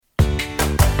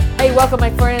Hey, welcome, my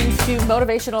friends, to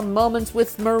Motivational Moments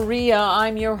with Maria.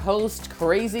 I'm your host,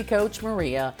 Crazy Coach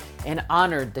Maria, and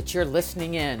honored that you're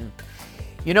listening in.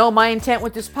 You know, my intent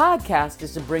with this podcast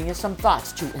is to bring you some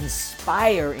thoughts to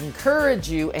inspire, encourage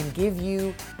you, and give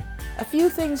you a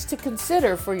few things to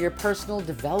consider for your personal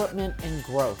development and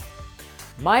growth.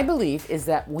 My belief is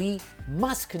that we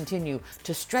must continue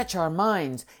to stretch our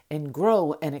minds and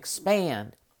grow and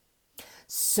expand.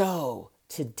 So,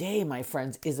 today, my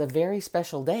friends, is a very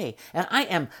special day, and I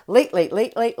am late.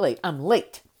 I'm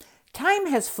late. Time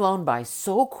has flown by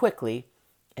so quickly,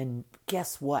 and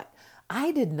guess what?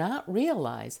 I did not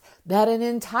realize that an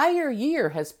entire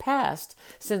year has passed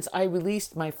since I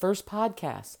released my first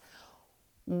podcast.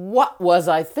 What was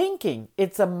I thinking?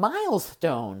 It's a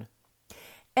milestone.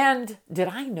 And did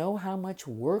I know how much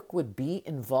work would be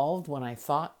involved when I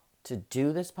thought to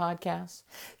do this podcast?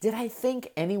 Did I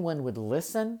think anyone would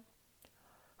listen?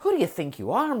 Who do you think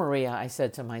you are, Maria? I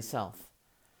said to myself.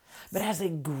 But as a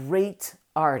great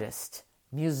artist,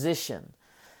 musician,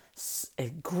 a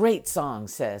great song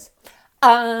says,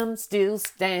 I'm still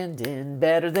standing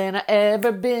better than I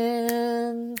ever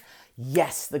been.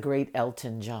 Yes, the great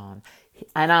Elton John.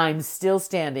 And I'm still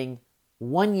standing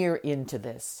 1 year into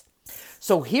this.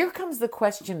 So here comes the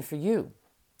question for you.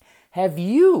 Have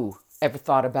you ever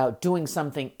thought about doing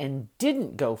something and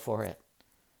didn't go for it?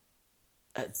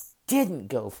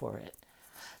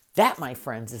 That, my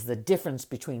friends, is the difference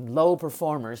between low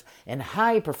performers and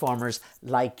high performers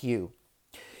like you.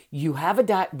 You have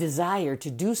a desire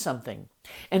to do something,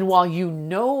 and while you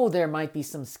know there might be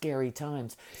some scary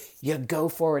times, you go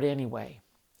for it anyway.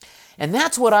 And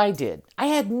that's what I did. I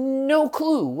had no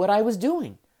clue what I was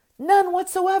doing. None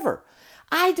whatsoever.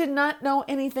 I did not know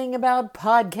anything about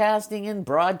podcasting and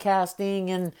broadcasting,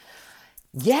 and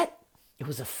yet it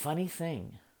was a funny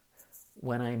thing.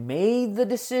 When I made the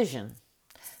decision,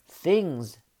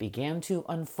 things began to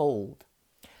unfold.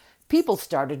 People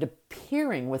started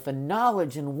appearing with the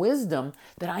knowledge and wisdom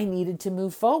that I needed to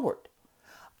move forward.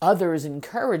 Others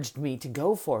encouraged me to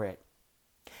go for it.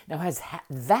 Now, has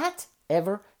that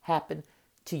ever happened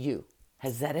to you?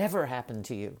 Has that ever happened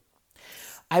to you?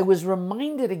 I was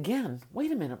reminded again,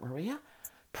 wait a minute, Maria,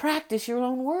 practice your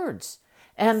own words.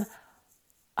 And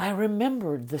I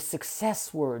remembered the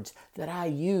success words that I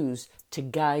used to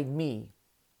guide me.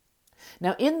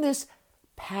 Now, in this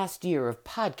past year of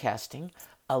podcasting,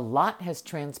 a lot has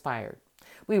transpired.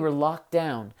 We were locked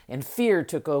down and fear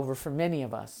took over for many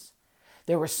of us.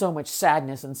 There was so much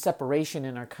sadness and separation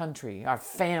in our country, our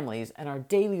families, and our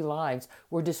daily lives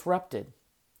were disrupted.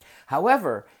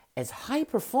 However, as high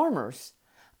performers,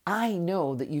 I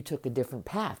know that you took a different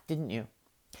path, didn't you?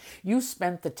 You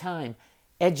spent the time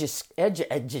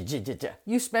educating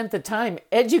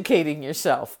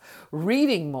yourself,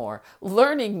 reading more,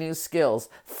 learning new skills,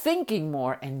 thinking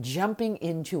more, and jumping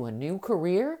into a new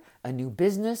career, a new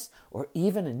business, or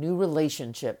even a new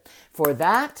relationship. For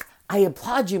that, I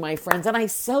applaud you, my friends, and I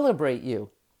celebrate you.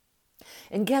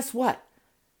 And guess what?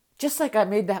 Just like I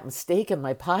made that mistake in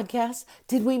my podcast,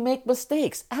 did we make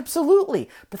mistakes? Absolutely.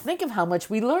 But think of how much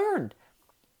we learned.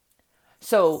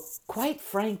 So, quite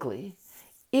frankly,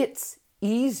 it's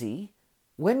easy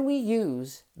when we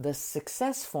use the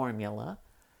success formula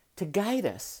to guide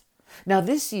us. Now,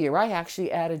 this year, I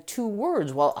actually added 2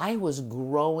 words while I was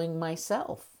growing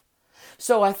myself.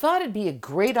 So I thought it'd be a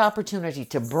great opportunity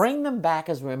to bring them back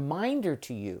as a reminder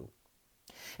to you.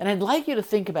 And I'd like you to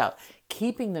think about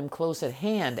keeping them close at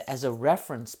hand as a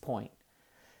reference point.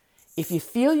 If you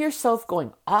feel yourself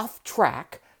going off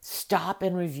track, stop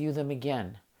and review them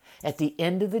again. At the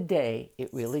end of the day,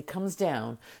 it really comes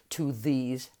down to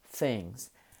these things.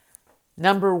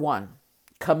 Number 1,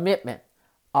 commitment.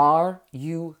 Are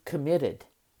you committed?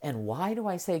 And why do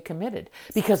I say committed?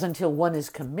 Because until one is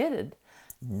committed,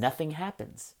 nothing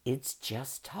happens. It's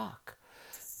just talk.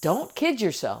 Don't kid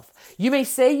yourself. You may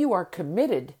say you are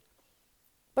committed,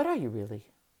 but are you really?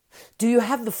 Do you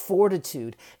have the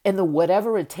fortitude and the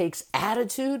whatever it takes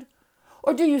attitude?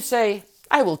 Or do you say,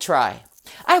 I will try.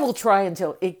 I will try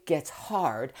until it gets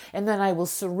hard, and then I will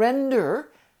surrender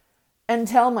and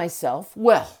tell myself,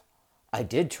 well, I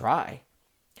did try.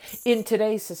 In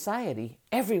today's society,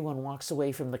 everyone walks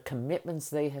away from the commitments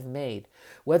they have made,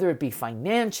 whether it be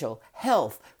financial,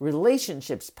 health,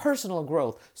 relationships, personal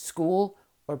growth, school,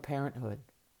 or parenthood.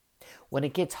 When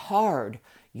it gets hard,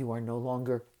 you are no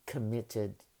longer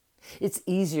committed. It's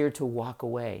easier to walk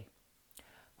away.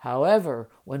 However,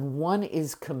 when one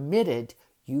is committed,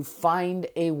 you find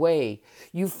a way.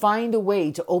 You find a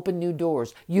way to open new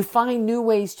doors. You find new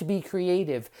ways to be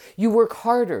creative. You work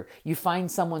harder. You find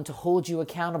someone to hold you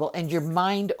accountable, and your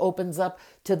mind opens up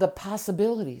to the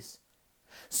possibilities.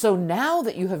 So now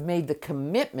that you have made the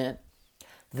commitment,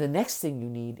 the next thing you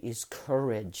need is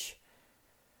courage.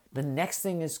 The next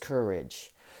thing is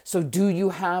courage. So do you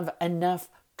have enough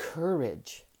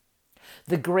courage?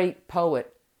 The great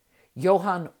poet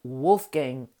Johann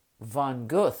Wolfgang von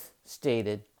Goethe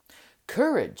stated,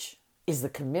 "Courage is the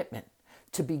commitment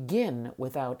to begin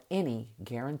without any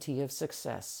guarantee of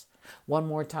success." One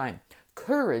more time.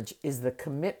 Courage is the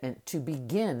commitment to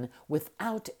begin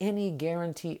without any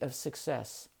guarantee of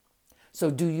success. So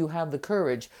do you have the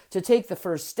courage to take the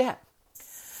first step?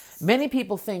 Many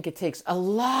people think it takes a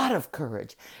lot of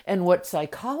courage, and what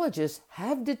psychologists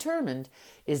have determined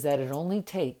is that it only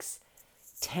takes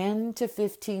 10 to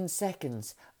 15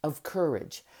 seconds of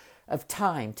courage, of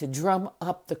time to drum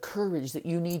up the courage that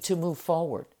you need to move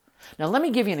forward. Now, let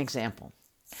me give you an example.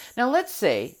 Now, let's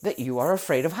say that you are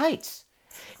afraid of heights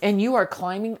and you are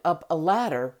climbing up a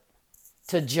ladder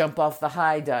to jump off the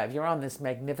high dive. You're on this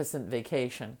magnificent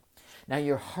vacation. Now,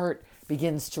 your heart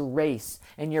begins to race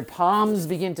and your palms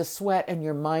begin to sweat and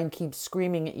your mind keeps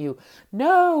screaming at you,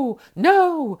 "No,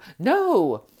 no,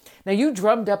 no." Now, you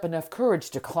drummed up enough courage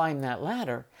to climb that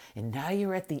ladder, and now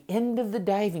you're at the end of the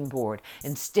diving board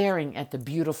and staring at the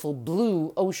beautiful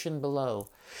blue ocean below.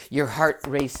 Your heart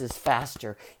races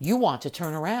faster. You want to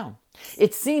turn around.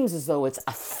 It seems as though it's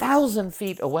 1,000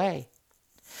 feet away.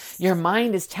 Your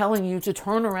mind is telling you to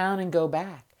turn around and go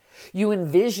back. You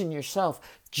envision yourself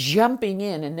jumping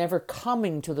in and never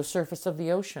coming to the surface of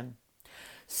the ocean.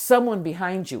 Someone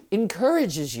behind you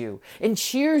encourages you and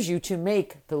cheers you to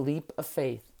make the leap of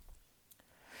faith.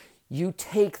 You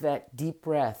take that deep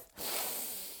breath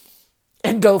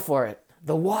and go for it.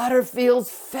 The water feels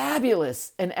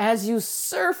fabulous, and as you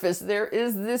surface, there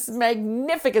is this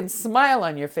magnificent smile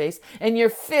on your face, and your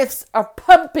fists are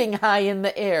pumping high in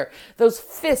the air. Those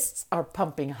fists are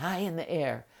pumping high in the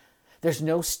air. There's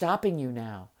no stopping you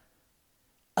now.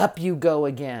 Up you go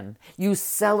again. You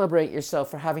celebrate yourself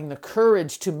for having the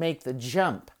courage to make the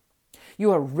jump.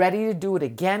 You are ready to do it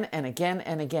again and again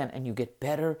and again, and you get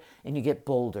better and you get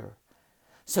bolder.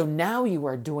 So now you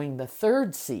are doing the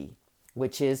third C,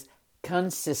 which is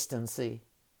consistency.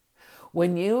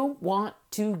 When you want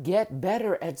to get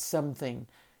better at something,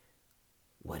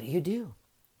 what do?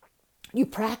 You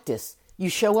practice. You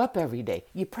show up every day.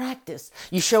 You practice.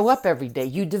 You show up every day.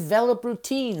 You develop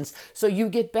routines so you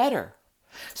get better.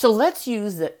 So let's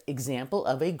use the example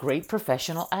of a great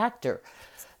professional actor.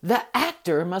 The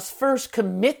actor must first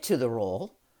commit to the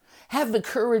role, have the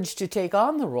courage to take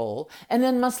on the role, and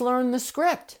then must learn the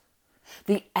script.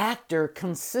 The actor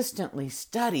consistently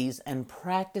studies and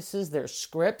practices their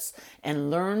scripts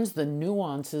and learns the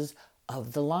nuances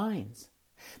of the lines.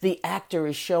 The actor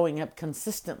is showing up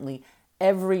consistently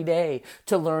every day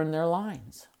to learn their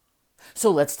lines.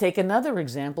 So let's take another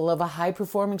example of a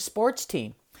high-performing sports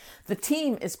team. The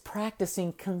team is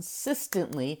practicing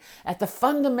consistently at the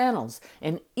fundamentals,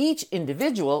 and each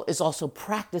individual is also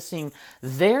practicing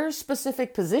their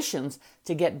specific positions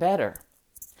to get better.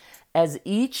 As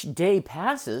each day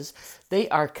passes, they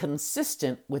are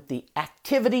consistent with the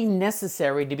activity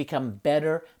necessary to become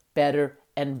better, better,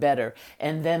 and better.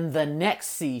 And then the next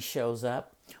C shows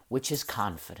up, which is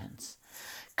confidence.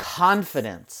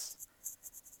 Confidence.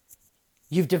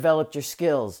 You've developed your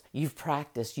skills. You've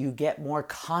practiced. You get more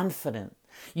confident.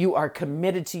 You are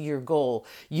committed to your goal.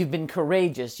 You've been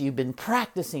courageous. You've been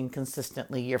practicing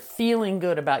consistently. You're feeling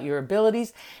good about your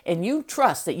abilities, and you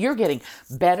trust that you're getting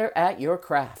better at your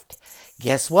craft.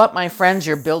 Guess what, my friends?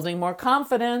 You're building more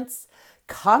confidence.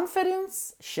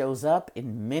 Confidence shows up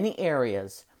in many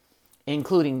areas,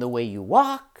 including the way you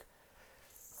walk,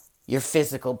 your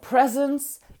physical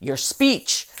presence, your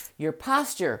speech, your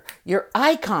posture, your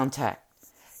eye contact.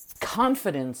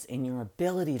 Confidence in your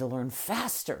ability to learn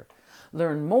faster,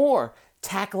 learn more,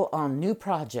 tackle on new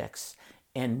projects,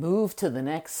 and move to the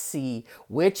next C,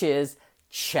 which is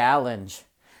challenge.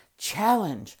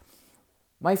 Challenge.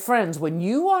 My friends, when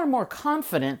you are more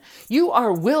confident, you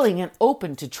are willing and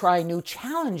open to try new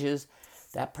challenges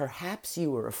that perhaps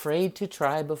you were afraid to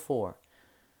try before.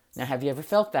 Now, have you ever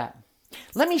felt that?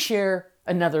 Let me share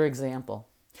another example.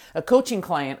 A coaching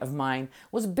client of mine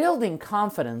was building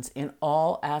confidence in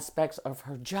all aspects of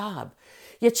her job,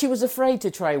 yet she was afraid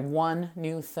to try one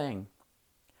new thing.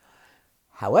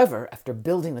 However, after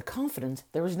building the confidence,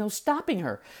 there was no stopping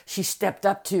her. She stepped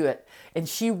up to it, and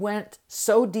she went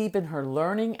so deep in her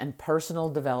learning and personal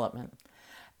development.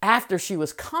 After she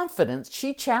was confident,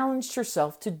 she challenged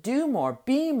herself to do more,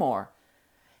 be more,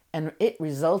 and it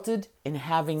resulted in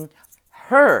having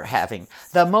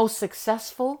the most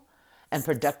successful and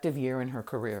productive year in her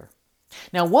career.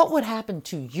 Now, what would happen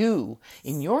to you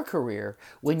in your career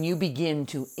when you begin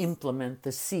to implement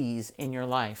the C's in your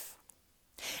life?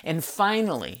 And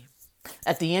finally,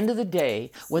 at the end of the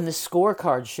day, when the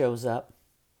scorecard shows up,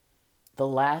 the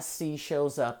last C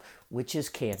shows up, which is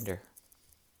candor.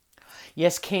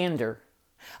 Yes, candor.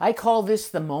 I call this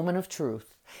the moment of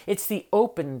truth. It's the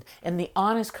open and the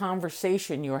honest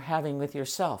conversation you're having with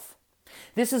yourself.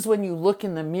 This is when you look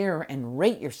in the mirror and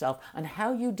rate yourself on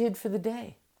how you did for the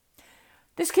day.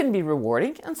 This can be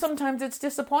rewarding, and sometimes it's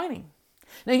disappointing.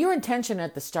 Now, your intention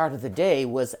at the start of the day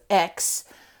was X.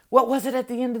 What was it at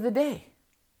the end of the day?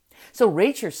 So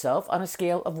rate yourself on a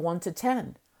scale of 1 to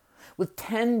 10, with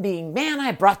 10 being, man,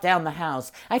 I brought down the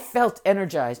house. I felt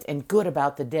energized and good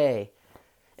about the day.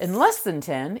 And less than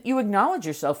 10, you acknowledge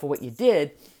yourself for what you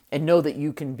did and know that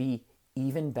you can be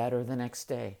even better the next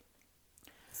day.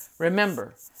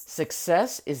 Remember,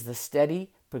 success is the steady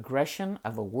progression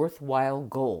of a worthwhile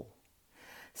goal.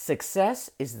 Success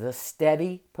is the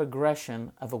steady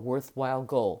progression of a worthwhile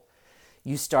goal.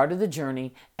 You started the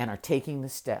journey and are taking the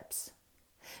steps.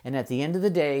 And at the end of the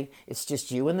day, it's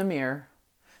just you in the mirror.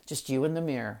 Just you in the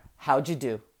mirror. How'd you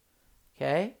do?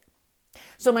 Okay?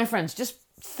 So my friends, just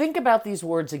think about these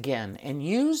words again and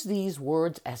use these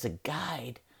words as a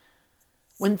guide.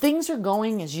 When things are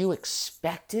going as you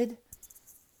expected,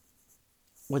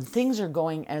 when things are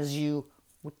going as you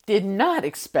did not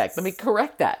expect, let me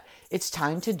correct that. It's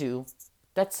time to do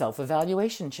that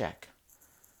self-evaluation check.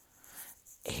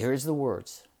 Here's the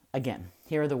words. Again,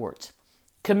 here are the words.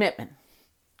 Commitment,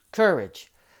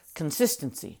 courage,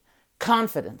 consistency,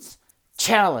 confidence,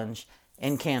 challenge,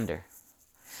 and candor.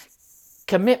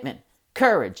 Commitment,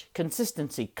 courage,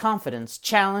 consistency, confidence,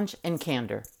 challenge, and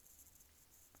candor.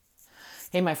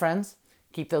 Hey, my friends,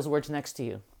 keep those words next to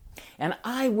you. And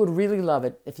I would really love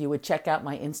it if you would check out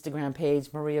my Instagram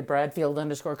page,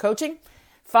 MariaBradfield_coaching.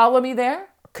 Follow me there.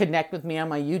 Connect with me on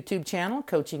my YouTube channel,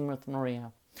 Coaching with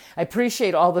Maria. I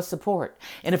appreciate all the support.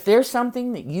 And if there's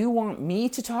something that you want me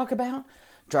to talk about,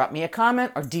 drop me a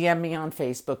comment or DM me on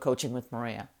Facebook, Coaching with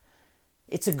Maria.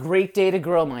 It's a great day to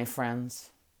grow, my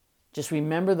friends. Just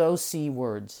remember those C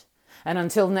words. And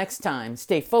until next time,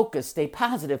 stay focused, stay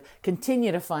positive,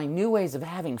 continue to find new ways of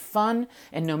having fun,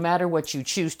 and no matter what you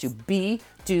choose to be,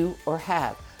 do, or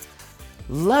have,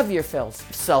 love yourself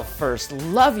first, and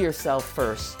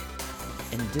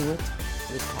do it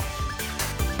with passion.